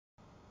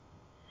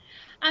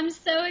I'm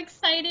so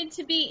excited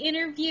to be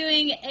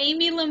interviewing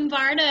Amy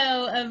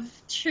Lombardo of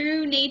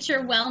True Nature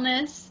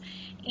Wellness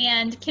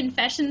and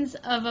Confessions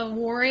of a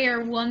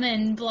Warrior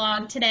Woman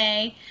blog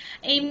today.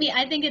 Amy,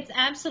 I think it's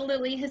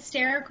absolutely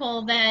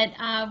hysterical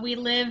that we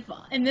live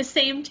in the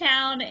same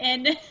town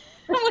and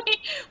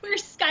we're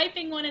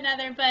Skyping one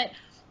another, but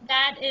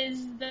that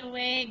is the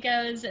way it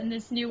goes in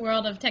this new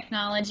world of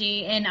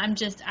technology, and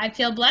I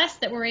feel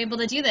blessed that we're able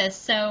to do this.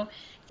 So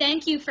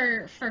thank you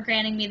for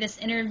granting me this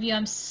interview.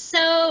 I'm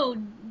so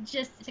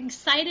just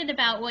excited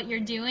about what you're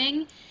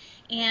doing,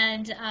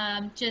 and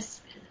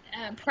just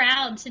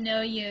proud to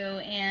know you.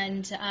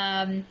 And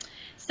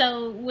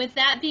so with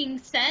that being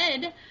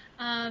said,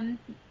 I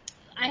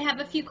have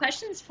a few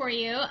questions for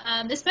you,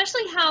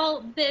 especially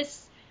how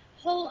this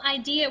whole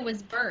idea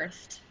was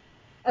birthed.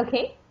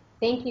 Okay,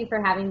 thank you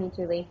for having me,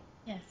 Julie.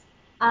 Yes.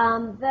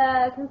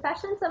 The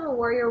Confessions of a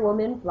Warrior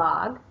Woman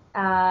blog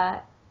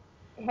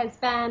has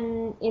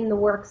been in the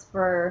works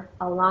for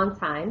a long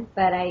time,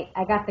 but I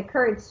got the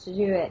courage to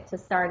do it, to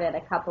start it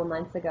a couple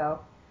months ago.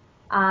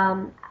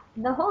 Um,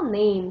 the whole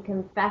name,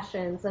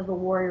 Confessions of a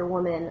Warrior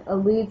Woman,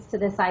 alludes to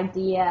this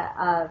idea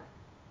of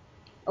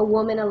a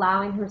woman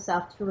allowing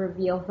herself to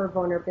reveal her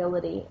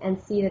vulnerability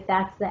and see that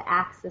that's the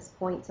access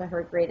point to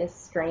her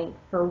greatest strength.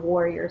 Her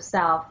warrior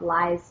self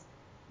lies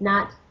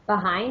not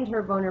behind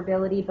her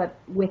vulnerability, but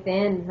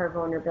within her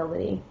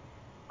vulnerability.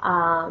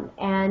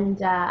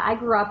 I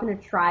grew up in a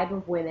tribe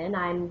of women.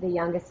 I'm the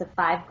youngest of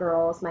 5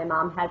 girls. My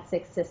mom had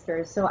 6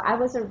 sisters. So I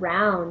was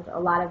around a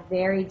lot of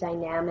very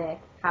dynamic,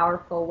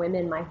 powerful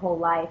women my whole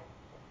life.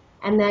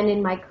 And then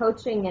in my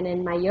coaching and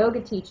in my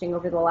yoga teaching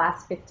over the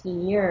last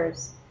 15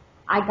 years,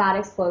 I got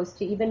exposed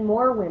to even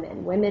more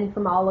women, women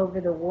from all over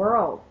the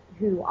world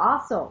who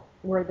also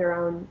were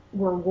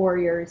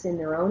warriors in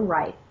their own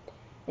right.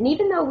 And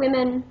even though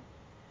women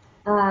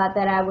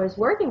that I was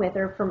working with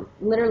are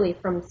literally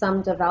from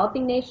some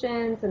developing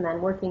nations, and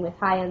then working with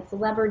high-end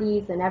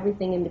celebrities and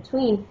everything in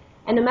between,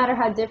 and no matter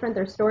how different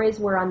their stories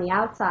were on the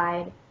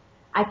outside,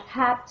 I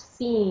kept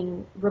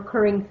seeing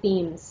recurring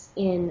themes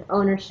in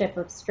ownership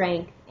of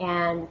strength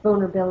and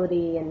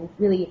vulnerability, and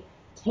really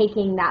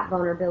taking that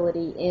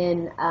vulnerability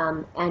in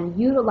and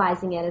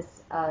utilizing it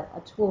as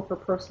a tool for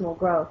personal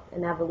growth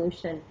and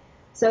evolution.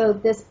 So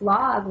this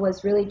blog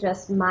was really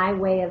just my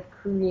way of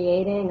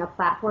creating a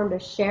platform to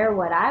share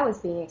what I was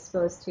being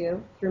exposed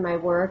to through my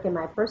work and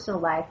my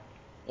personal life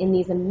in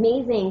these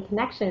amazing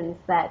connections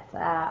that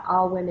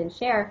all women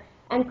share,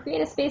 and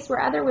create a space where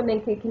other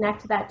women could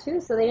connect to that too,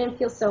 so they didn't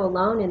feel so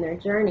alone in their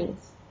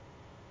journeys.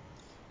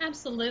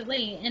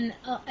 Absolutely. And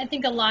I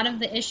think a lot of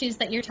the issues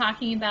that you're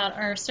talking about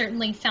are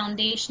certainly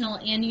foundational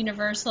and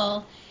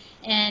universal.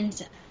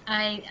 And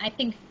I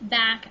think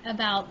back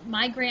about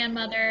my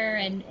grandmother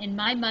and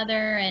my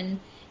mother and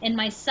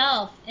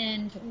myself,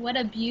 and what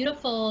a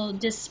beautiful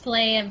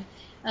display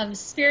of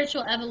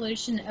spiritual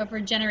evolution over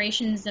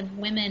generations of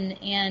women.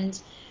 And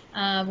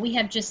we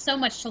have just so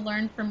much to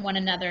learn from one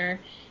another.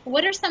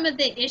 What are some of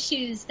the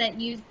issues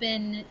that you've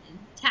been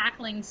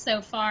tackling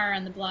so far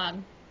on the blog?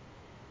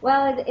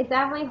 Well, it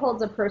definitely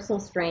holds a personal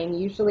strain.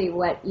 Usually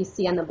what you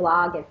see on the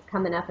blog, it's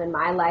coming up in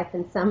my life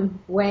in some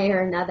way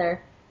or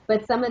another.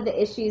 But some of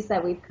the issues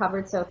that we've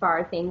covered so far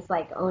are things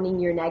like owning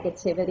your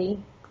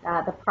negativity,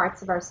 the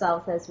parts of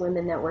ourselves as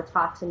women that we're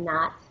taught to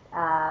not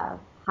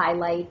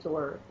highlight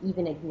or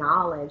even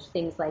acknowledge,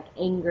 things like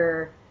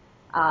anger,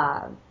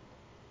 uh,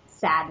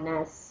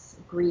 sadness,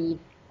 grief,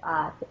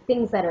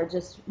 things that are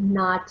just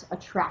not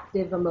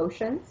attractive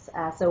emotions.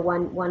 So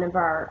one of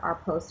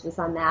our posts was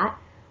on that.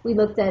 We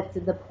looked at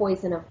the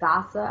poison of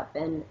gossip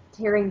and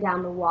tearing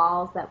down the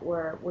walls that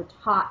we're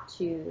taught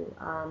to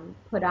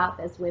put up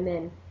as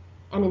women,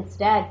 and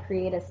instead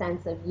create a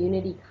sense of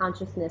unity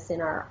consciousness in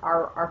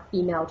our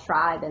female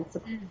tribe and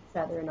support each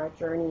other in our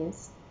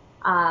journeys.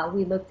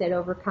 We looked at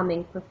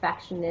overcoming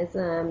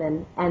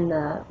perfectionism and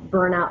the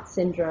burnout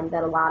syndrome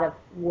that a lot of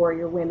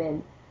warrior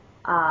women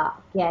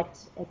get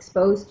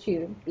exposed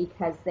to,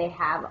 because they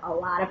have a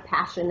lot of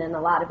passion and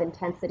a lot of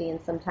intensity, and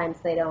sometimes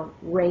they don't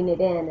rein it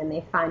in and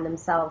they find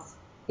themselves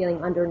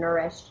feeling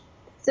undernourished.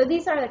 So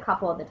these are a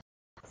couple of the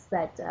topics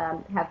that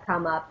have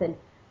come up, and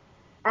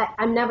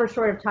I'm never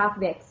short of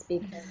topics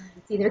because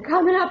it's either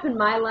coming up in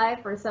my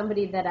life or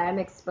somebody that I'm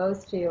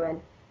exposed to,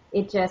 and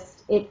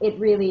it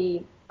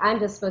really, I'm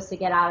just supposed to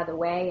get out of the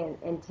way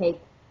and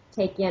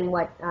take in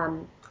what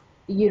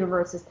the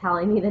universe is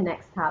telling me the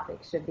next topic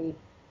should be.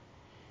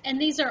 And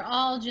these are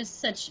all just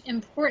such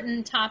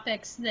important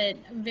topics that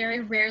very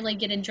rarely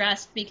get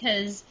addressed,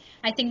 because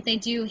I think they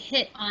do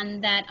hit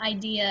on that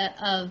idea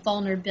of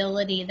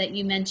vulnerability that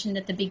you mentioned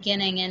at the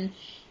beginning.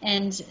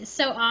 And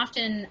so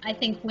often I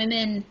think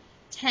women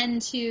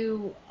tend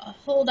to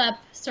hold up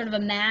sort of a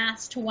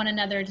mask to one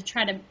another to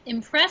try to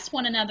impress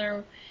one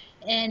another.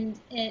 And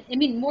I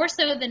mean, more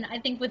so than I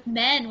think with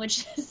men,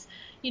 which is,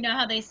 you know,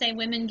 how they say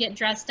women get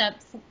dressed up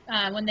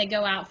when they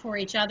go out for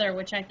each other,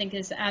 which I think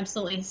is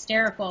absolutely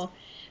hysterical.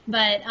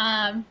 But,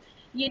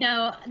 you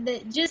know,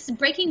 just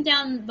breaking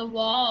down the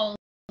walls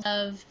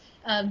of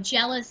of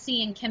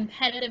jealousy and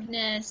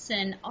competitiveness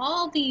and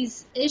all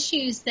these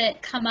issues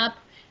that come up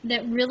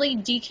that really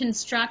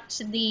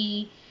deconstruct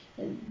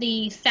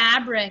the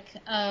fabric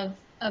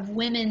of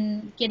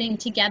women getting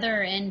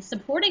together and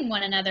supporting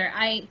one another.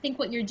 I think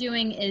what you're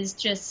doing is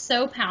just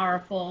so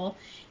powerful,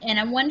 and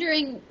I'm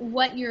wondering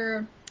what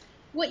your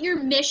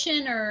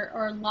mission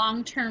or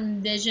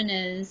long-term vision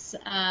is.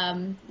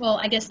 Well,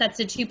 I guess that's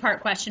a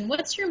two-part question.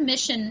 What's your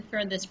mission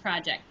for this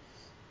project?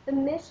 The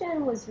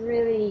mission was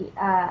really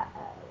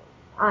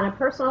on a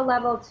personal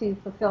level to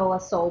fulfill a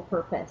soul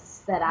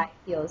purpose that I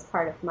feel is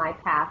part of my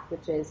path,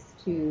 which is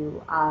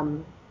to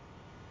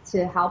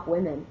help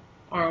women.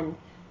 And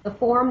the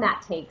form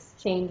that takes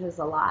changes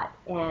a lot.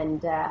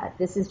 And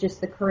this is just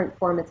the current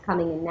form it's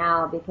coming in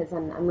now because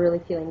I'm really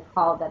feeling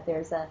called that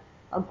there's a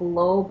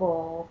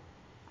global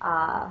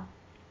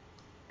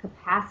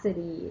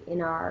capacity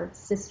in our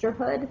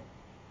sisterhood.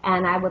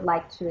 And I would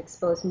like to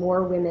expose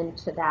more women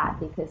to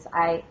that because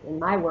I, in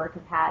my work,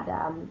 have had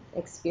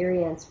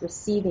experience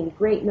receiving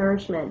great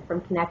nourishment from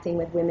connecting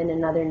with women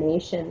in other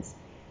nations.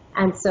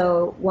 And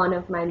so one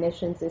of my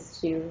missions is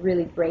to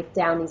really break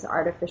down these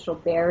artificial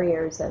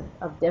barriers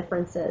of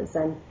differences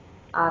and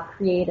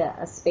create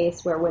a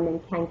space where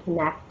women can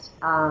connect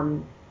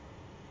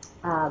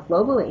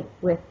globally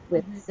with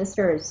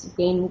sisters,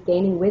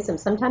 gaining wisdom.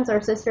 Sometimes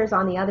our sisters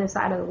on the other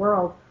side of the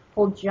world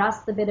hold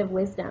just the bit of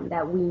wisdom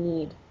that we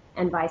need,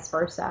 and vice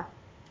versa.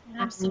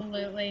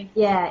 Absolutely.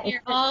 Yeah.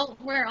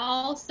 We're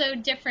all so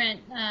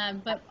different,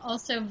 but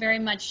also very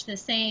much the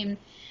same.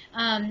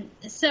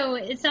 So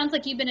it sounds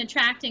like you've been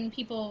attracting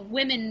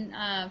women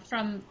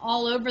from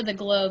all over the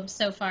globe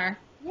so far.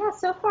 Yeah,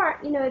 so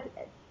far,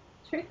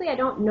 truthfully, I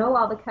don't know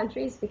all the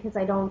countries because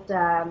I don't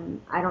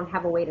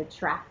have a way to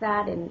track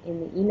that in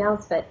the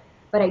emails,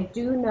 but I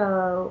do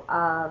know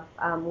of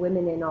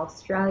women in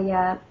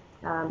Australia,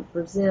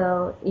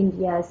 Brazil,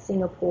 India,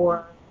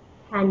 Singapore,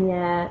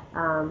 Kenya,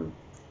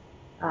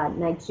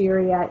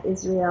 Nigeria,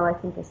 Israel. I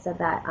think I said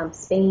that.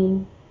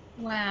 Spain.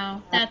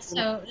 Wow, it's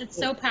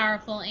so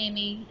powerful,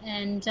 Amy.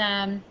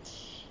 And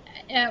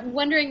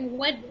wondering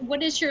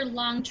what is your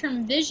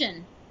long-term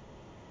vision?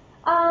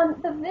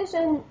 The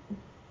vision,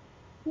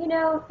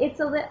 it's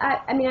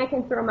I mean, I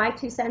can throw my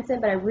 2 cents in,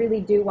 but I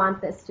really do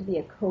want this to be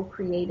a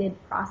co-created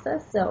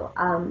process. So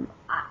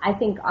I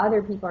think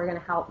other people are going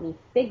to help me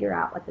figure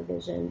out what the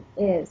vision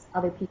is,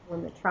 other people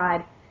in the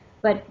tribe.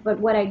 But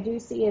what I do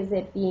see is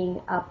it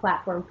being a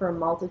platform for a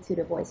multitude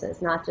of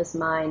voices, not just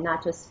mine,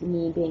 not just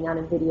me being on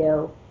a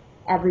video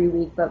every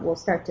week, but we'll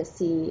start to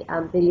see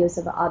videos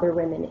of other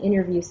women,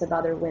 interviews of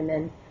other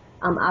women,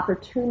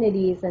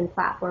 opportunities and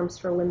platforms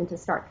for women to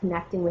start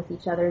connecting with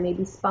each other,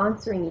 maybe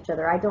sponsoring each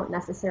other. I don't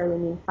necessarily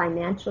mean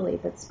financially,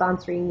 but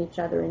sponsoring each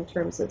other in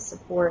terms of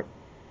support.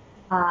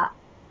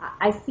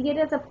 I see it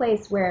as a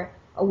place where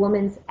a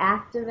woman's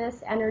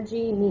activist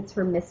energy meets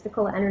her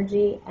mystical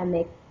energy, and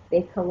they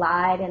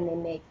collide and they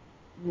make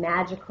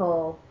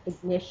magical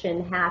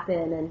ignition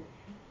happen. And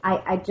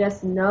I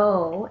just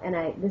know, and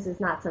this is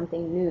not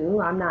something new,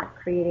 I'm not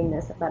creating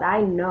this, but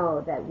I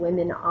know that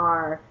women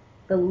are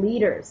the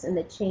leaders and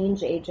the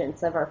change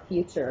agents of our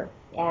future.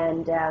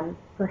 And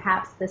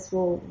perhaps this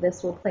will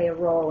play a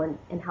role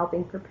in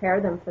helping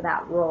prepare them for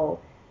that role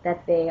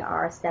that they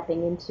are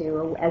stepping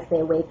into as they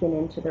awaken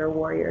into their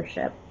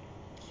warriorship.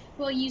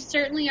 Well, you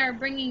certainly are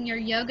bringing your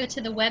yoga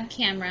to the web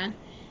camera,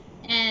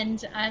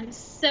 and I'm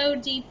so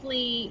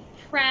deeply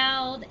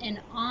proud and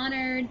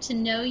honored to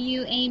know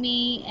you,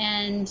 Amy,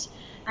 and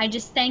I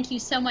just thank you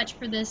so much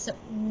for this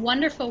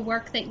wonderful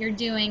work that you're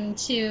doing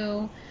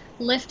to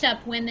lift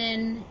up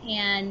women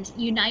and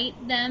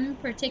unite them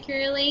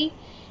particularly.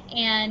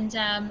 And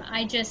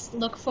I just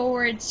look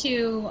forward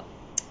to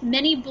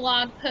many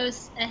blog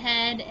posts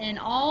ahead and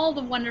all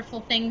the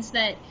wonderful things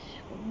that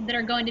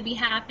are going to be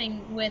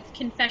happening with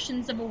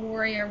Confessions of a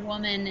Warrior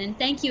Woman. And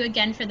thank you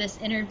again for this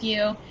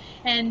interview.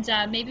 And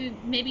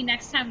maybe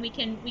next time we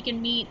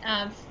can meet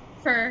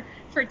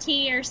for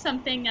tea or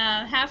something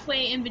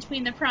halfway in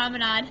between the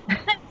promenade in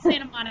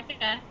Santa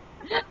Monica.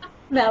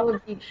 That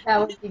would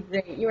be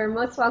great. You are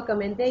most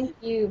welcome, and thank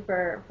you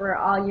for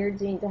all you're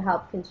doing to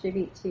help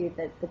contribute to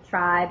the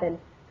tribe, and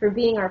for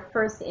being our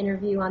first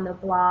interview on the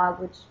blog,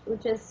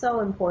 which is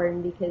so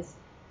important because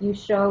you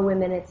show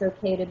women it's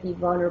okay to be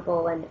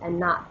vulnerable and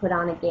not put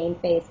on a game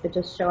face, but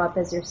just show up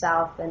as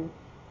yourself, and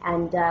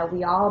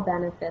we all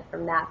benefit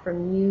from that,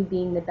 from you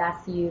being the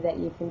best you that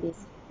you can be.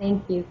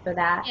 Thank you for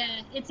that.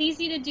 Yeah, it's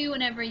easy to do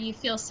whenever you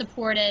feel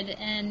supported,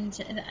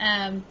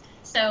 and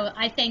so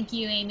I thank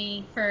you,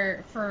 Amy,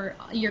 for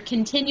your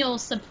continual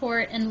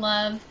support and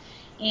love.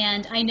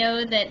 And I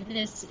know that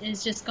this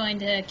is just going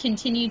to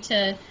continue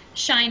to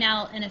shine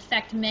out and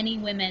affect many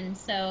women.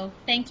 So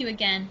thank you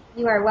again.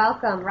 You are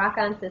welcome. Rock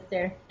on,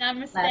 sister.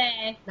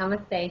 Namaste.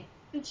 Love. Namaste.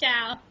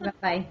 Ciao.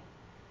 Bye-bye.